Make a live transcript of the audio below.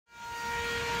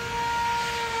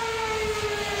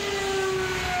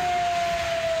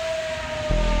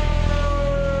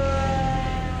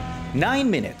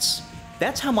9 minutes.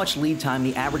 That's how much lead time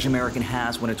the average American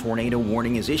has when a tornado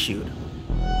warning is issued.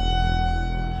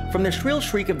 From the shrill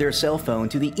shriek of their cell phone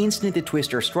to the instant the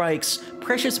twister strikes,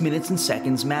 precious minutes and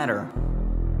seconds matter.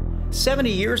 70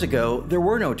 years ago, there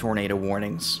were no tornado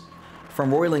warnings.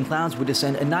 From roiling clouds would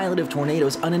descend annihilative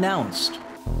tornadoes unannounced.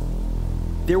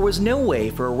 There was no way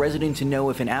for a resident to know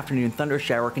if an afternoon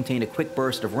thundershower contained a quick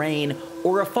burst of rain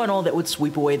or a funnel that would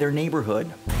sweep away their neighborhood.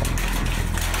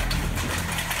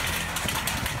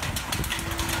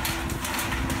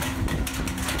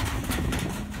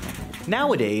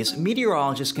 Nowadays,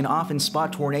 meteorologists can often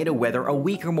spot tornado weather a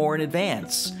week or more in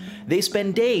advance. They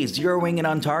spend days zeroing in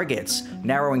on targets,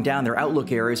 narrowing down their outlook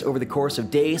areas over the course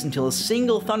of days until a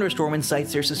single thunderstorm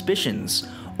incites their suspicions.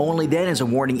 Only then is a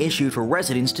warning issued for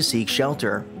residents to seek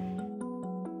shelter.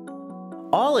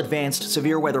 All advanced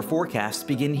severe weather forecasts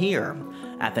begin here,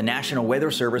 at the National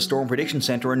Weather Service Storm Prediction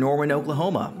Center in Norman,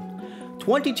 Oklahoma.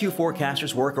 22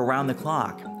 forecasters work around the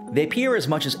clock. They peer as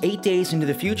much as 8 days into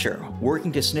the future,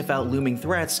 working to sniff out looming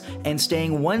threats and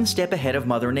staying one step ahead of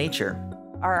Mother Nature.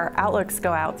 Our outlooks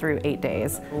go out through 8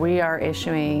 days. We are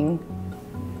issuing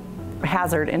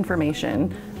hazard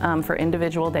information for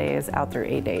individual days out through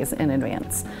 8 days in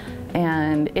advance.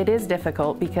 And it is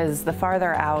difficult because the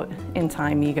farther out in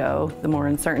time you go, the more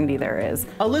uncertainty there is.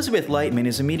 Elizabeth Lightman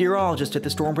is a meteorologist at the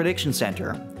Storm Prediction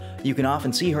Center. You can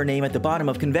often see her name at the bottom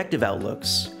of convective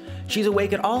outlooks. She's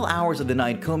awake at all hours of the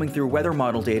night combing through weather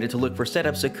model data to look for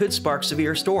setups that could spark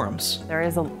severe storms. There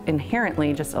is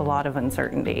inherently just a lot of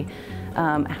uncertainty.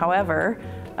 However,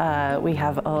 we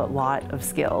have a lot of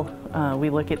skill. We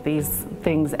look at these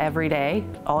things every day,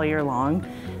 all year long,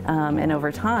 and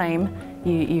over time,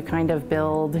 you kind of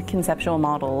build conceptual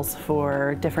models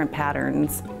for different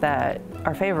patterns that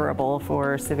are favorable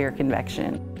for severe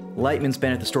convection. Lightman's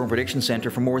been at the Storm Prediction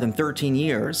Center for more than 13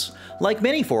 years. Like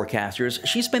many forecasters,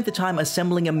 she spent the time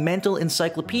assembling a mental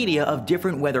encyclopedia of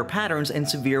different weather patterns and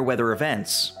severe weather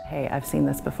events. Hey, I've seen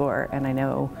this before, and I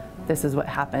know this is what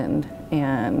happened,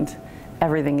 and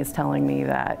everything is telling me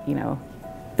that, you know,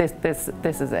 this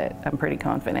is it. I'm pretty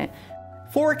confident.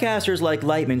 Forecasters like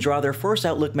Lightman draw their first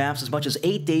outlook maps as much as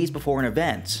 8 days before an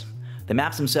event. The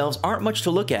maps themselves aren't much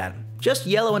to look at, just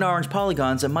yellow and orange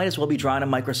polygons that might as well be drawn in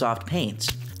Microsoft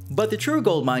Paint. But the true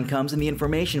goldmine comes in the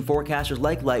information forecasters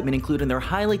like Lightman include in their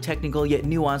highly technical yet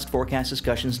nuanced forecast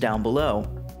discussions down below.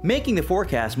 Making the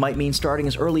forecast might mean starting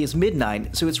as early as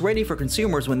midnight, so it's ready for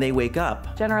consumers when they wake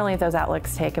up. Generally, those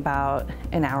outlooks take about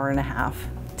an hour and a half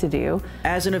to do.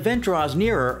 As an event draws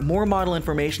nearer, more model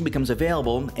information becomes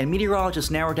available, and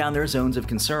meteorologists narrow down their zones of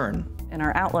concern. In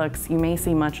our outlooks, you may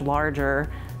see much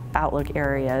larger outlook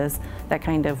areas that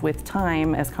kind of, with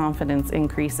time, as confidence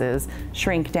increases,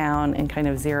 shrink down and kind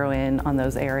of zero in on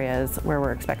those areas where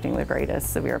we're expecting the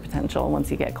greatest severe potential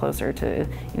once you get closer to,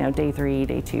 day 3,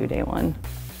 day 2, day 1.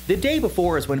 The day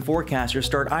before is when forecasters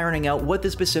start ironing out what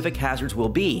the specific hazards will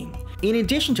be. In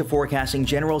addition to forecasting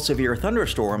general severe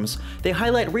thunderstorms, they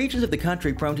highlight regions of the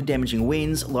country prone to damaging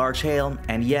winds, large hail,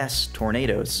 and yes,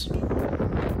 tornadoes.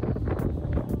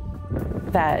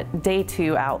 That day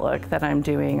 2 outlook that I'm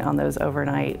doing on those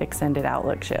overnight extended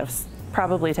outlook shifts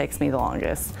probably takes me the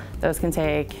longest. Those can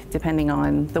take, depending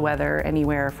on the weather,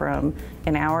 anywhere from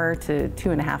an hour to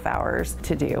 2.5 hours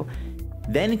to do.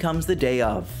 Then comes the day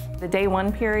of. The day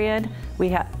 1 period, we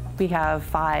have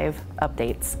 5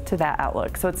 updates to that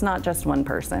outlook, so it's not just one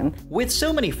person. With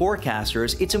so many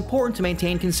forecasters, it's important to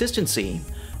maintain consistency.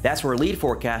 That's where lead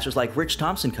forecasters like Rich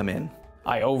Thompson come in.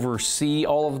 I oversee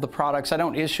all of the products. I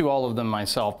don't issue all of them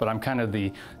myself, but I'm kind of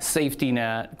the safety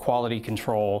net, quality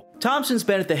control. Thompson's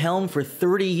been at the helm for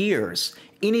 30 years.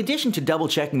 In addition to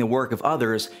double-checking the work of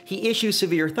others, he issues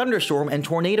severe thunderstorm and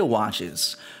tornado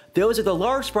watches. Those are the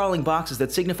large sprawling boxes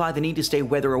that signify the need to stay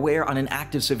weather aware on an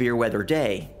active severe weather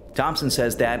day. Thompson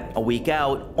says that, a week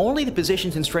out, only the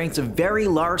positions and strengths of very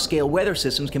large-scale weather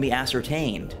systems can be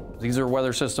ascertained. These are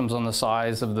weather systems on the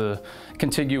size of the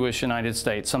contiguous United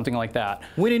States, something like that.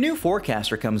 When a new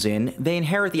forecaster comes in, they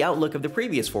inherit the outlook of the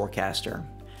previous forecaster.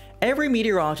 Every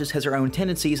meteorologist has their own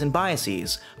tendencies and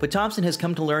biases, but Thompson has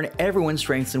come to learn everyone's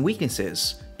strengths and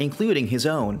weaknesses, including his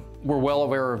own. We're well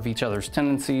aware of each other's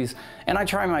tendencies, and I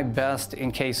try my best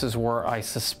in cases where I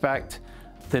suspect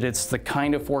that it's the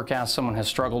kind of forecast someone has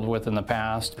struggled with in the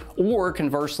past, or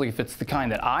conversely, if it's the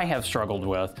kind that I have struggled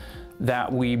with,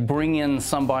 that we bring in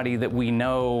somebody that we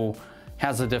know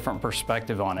has a different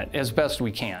perspective on it as best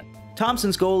we can.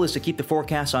 Thompson's goal is to keep the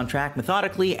forecast on track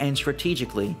methodically and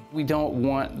strategically. We don't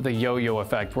want the yo-yo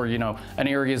effect where, an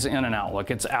area is in an outlook,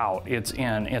 it's out, it's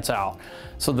in, it's out.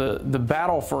 So the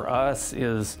battle for us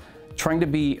is trying to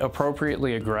be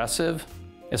appropriately aggressive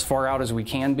as far out as we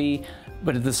can be,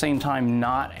 but at the same time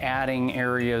not adding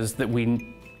areas that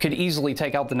we could easily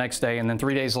take out the next day, and then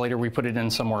 3 days later we put it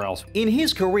in somewhere else. In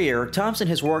his career, Thompson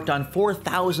has worked on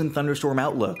 4,000 thunderstorm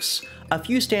outlooks. A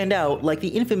few stand out, like the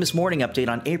infamous morning update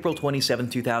on April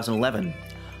 27, 2011.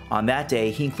 On that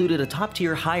day, he included a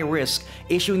top-tier high-risk,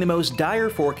 issuing the most dire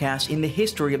forecast in the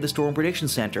history of the Storm Prediction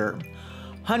Center.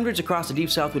 Hundreds across the Deep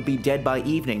South would be dead by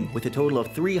evening, with a total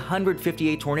of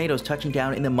 358 tornadoes touching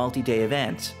down in the multi-day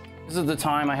event. This is the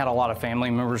time I had a lot of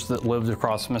family members that lived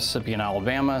across Mississippi and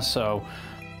Alabama, so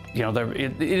you know,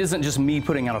 it isn't just me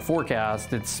putting out a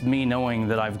forecast, it's me knowing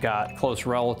that I've got close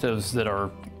relatives that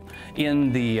are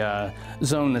in the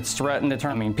zone that's threatened to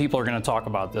turn. I mean, people are going to talk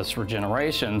about this for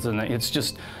generations, and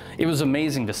it was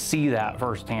amazing to see that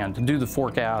firsthand, to do the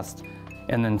forecast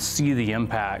and then see the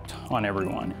impact on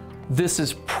everyone. This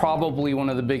is probably one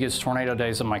of the biggest tornado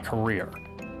days of my career.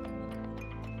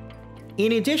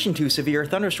 In addition to severe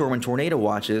thunderstorm and tornado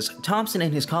watches, Thompson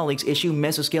and his colleagues issue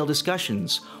mesoscale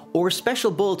discussions, or special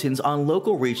bulletins on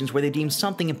local regions where they deem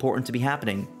something important to be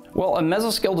happening. Well, a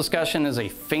mesoscale discussion is a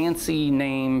fancy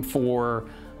name for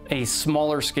a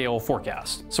smaller scale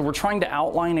forecast. So we're trying to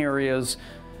outline areas,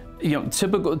 you know,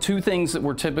 two things that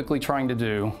we're typically trying to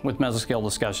do with mesoscale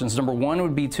discussions. Number one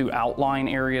would be to outline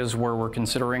areas where we're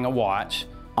considering a watch.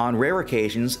 On rare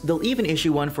occasions, they'll even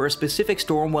issue one for a specific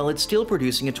storm while it's still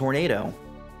producing a tornado.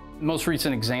 The most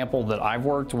recent example that I've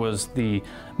worked was the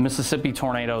Mississippi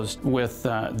tornadoes with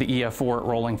the EF4 at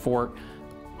Rolling Fork.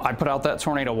 I put out that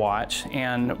tornado watch,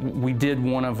 and we did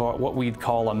one of what we'd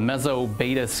call a meso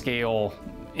beta scale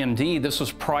MD. This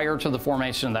was prior to the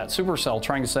formation of that supercell,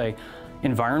 trying to say,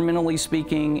 environmentally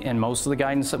speaking, and most of the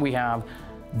guidance that we have,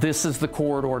 this is the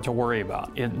corridor to worry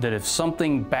about. That if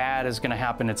something bad is going to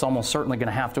happen, it's almost certainly going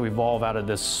to have to evolve out of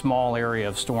this small area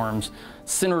of storms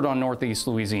centered on northeast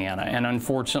Louisiana. And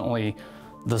unfortunately,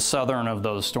 the southern of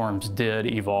those storms did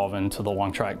evolve into the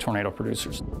long track tornado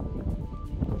producers.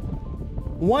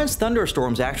 Once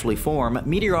thunderstorms actually form,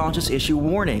 meteorologists issue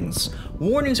warnings.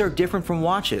 Warnings are different from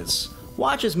watches.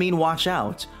 Watches mean watch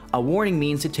out. A warning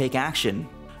means to take action.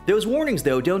 Those warnings,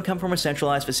 though, don't come from a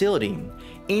centralized facility.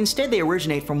 Instead, they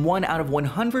originate from one out of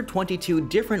 122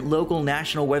 different local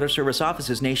National Weather Service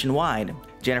offices nationwide.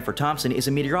 Jennifer Thompson is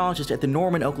a meteorologist at the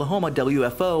Norman, Oklahoma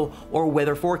WFO, or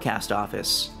Weather Forecast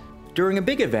Office. During a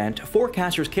big event,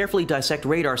 forecasters carefully dissect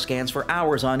radar scans for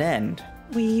hours on end.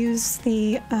 We use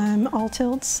the all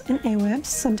tilts and AWIPS.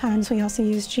 Sometimes we also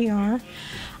use GR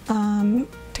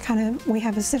we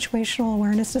have a situational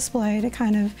awareness display to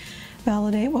kind of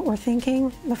validate what we're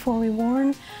thinking before we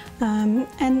warn.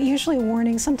 And usually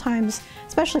warnings, sometimes,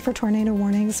 especially for tornado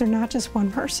warnings, they're not just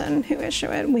one person who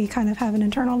issue it. We kind of have an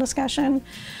internal discussion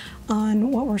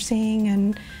on what we're seeing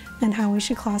and how we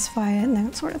should classify it and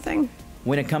that sort of thing.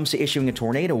 When it comes to issuing a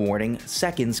tornado warning,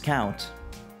 seconds count.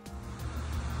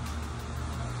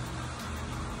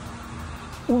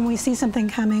 When we see something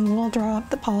coming, we'll draw up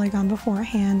the polygon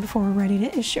beforehand before we're ready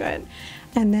to issue it.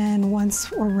 And then once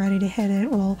we're ready to hit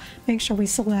it, we'll make sure we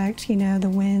select, you know, the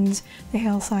winds, the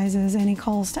hail sizes, any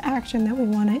calls to action that we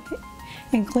want to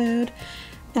include.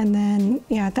 And then,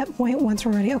 yeah, at that point, once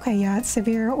we're ready, okay, yeah, it's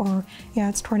severe, or yeah,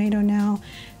 it's tornado now,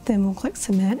 then we'll click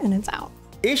submit and it's out.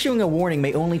 Issuing a warning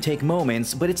may only take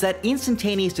moments, but it's that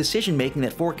instantaneous decision-making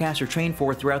that forecasters train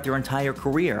for throughout their entire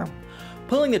career.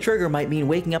 Pulling the trigger might mean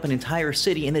waking up an entire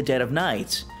city in the dead of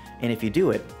night. And if you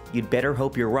do it, you'd better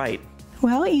hope you're right.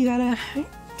 Well, you gotta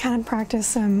kind of practice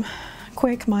some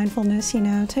quick mindfulness, you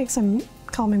know, take some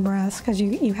calming breaths, because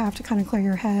you have to kind of clear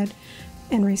your head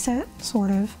and reset,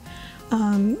 sort of,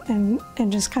 and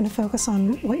just kind of focus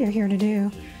on what you're here to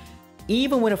do.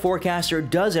 Even when a forecaster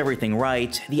does everything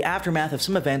right, the aftermath of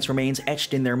some events remains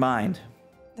etched in their mind.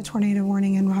 The tornado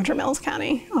warning in Roger Mills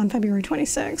County on February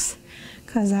 26th,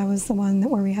 because that was the one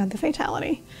where we had the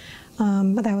fatality.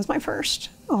 But that was my first,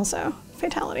 also,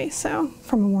 fatality, so,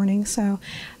 from a warning. So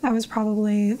that was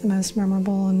probably the most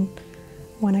memorable and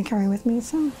one I carry with me,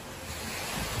 so.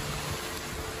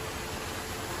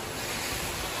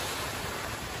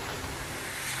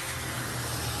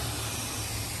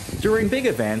 During big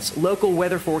events, local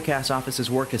weather forecast offices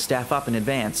work to staff up in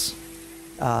advance.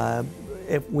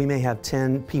 If we may have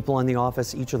 10 people in the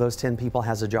office, each of those 10 people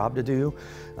has a job to do.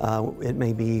 It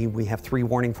may be we have 3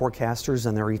 warning forecasters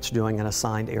and they're each doing an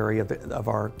assigned area of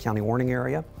our county warning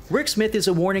area. Rick Smith is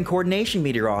a warning coordination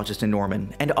meteorologist in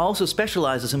Norman and also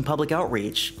specializes in public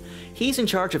outreach. He's in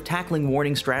charge of tackling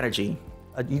warning strategy.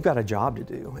 You've got a job to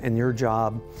do, and your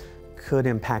job could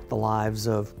impact the lives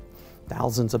of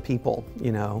thousands of people,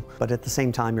 you know, but at the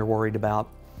same time you're worried about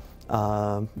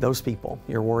those people.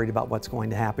 You're worried about what's going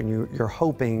to happen. You're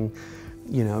hoping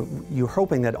you know, you're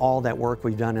hoping that all that work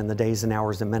we've done in the days and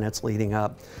hours and minutes leading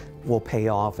up will pay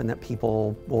off and that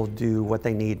people will do what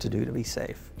they need to do to be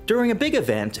safe. During a big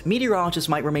event, meteorologists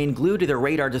might remain glued to their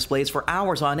radar displays for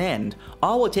hours on end,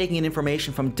 all while taking in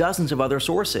information from dozens of other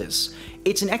sources.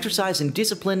 It's an exercise in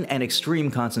discipline and extreme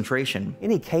concentration.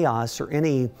 Any chaos or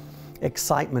any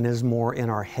excitement is more in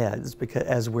our heads because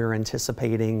as we're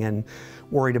anticipating and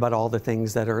worried about all the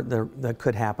things that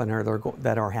could happen or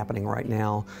that are happening right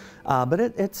now. But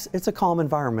it's a calm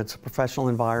environment. It's a professional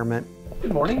environment.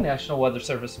 Good morning, National Weather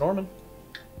Service, Norman.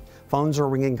 Phones are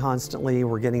ringing constantly.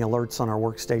 We're getting alerts on our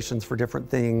workstations for different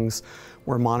things.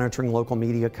 We're monitoring local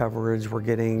media coverage. We're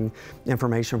getting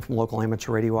information from local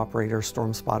amateur radio operators,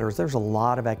 storm spotters. There's a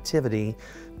lot of activity,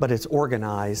 but it's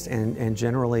organized and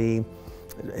generally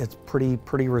it's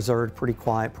pretty reserved, pretty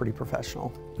quiet, pretty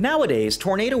professional. Nowadays,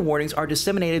 tornado warnings are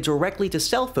disseminated directly to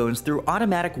cell phones through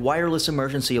automatic wireless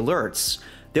emergency alerts.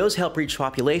 Those help reach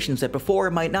populations that before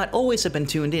might not always have been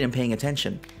tuned in and paying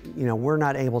attention. You know, we're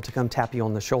not able to come tap you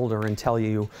on the shoulder and tell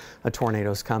you a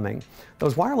tornado's coming.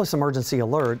 Those wireless emergency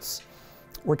alerts,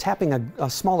 we're tapping a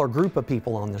smaller group of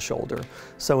people on the shoulder.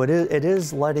 So it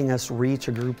is letting us reach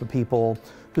a group of people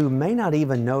who may not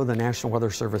even know the National Weather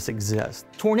Service exists.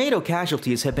 Tornado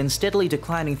casualties have been steadily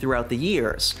declining throughout the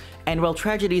years, and while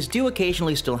tragedies do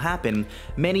occasionally still happen,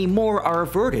 many more are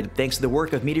averted thanks to the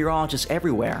work of meteorologists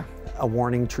everywhere. A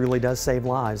warning truly does save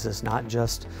lives. It's not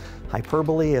just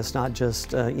hyperbole, it's not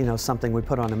just you know, something we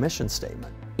put on a mission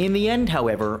statement. In the end,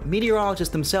 however,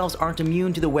 meteorologists themselves aren't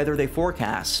immune to the weather they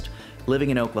forecast.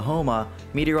 Living in Oklahoma,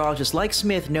 meteorologists like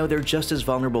Smith know they're just as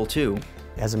vulnerable too.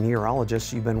 As a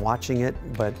meteorologist, you've been watching it,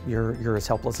 but you're as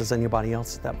helpless as anybody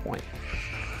else at that point.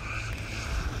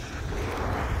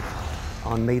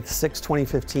 On May 6,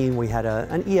 2015, we had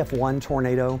an EF1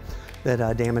 tornado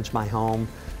that damaged my home.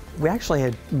 We actually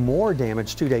had more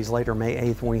damage 2 days later, May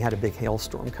 8th, when we had a big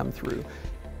hailstorm come through.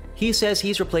 He says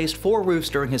he's replaced 4 roofs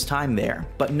during his time there,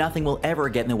 but nothing will ever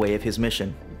get in the way of his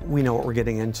mission. We know what we're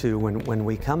getting into when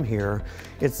we come here.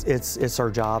 It's our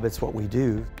job, it's what we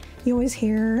do. You always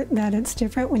hear that it's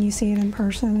different when you see it in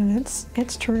person, and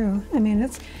it's true. I mean,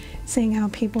 it's seeing how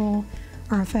people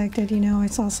are affected. You know, I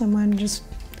saw someone just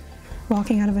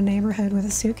walking out of a neighborhood with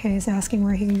a suitcase asking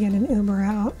where he could get an Uber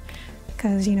out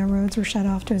because, you know, roads were shut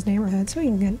off to his neighborhood so he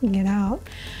can get out.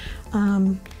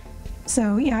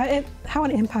 So yeah, how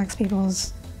it impacts people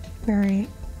is very,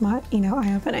 you know,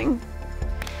 eye-opening.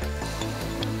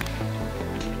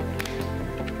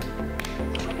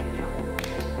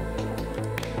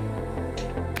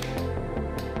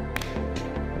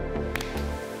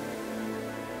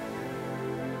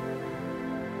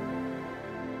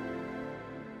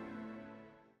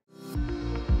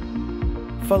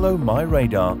 Follow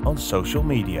MyRadar on social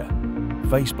media: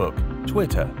 Facebook,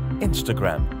 Twitter,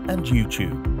 Instagram, and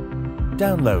YouTube.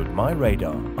 Download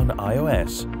MyRadar on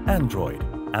iOS, Android,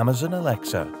 Amazon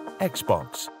Alexa,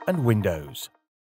 Xbox, and Windows.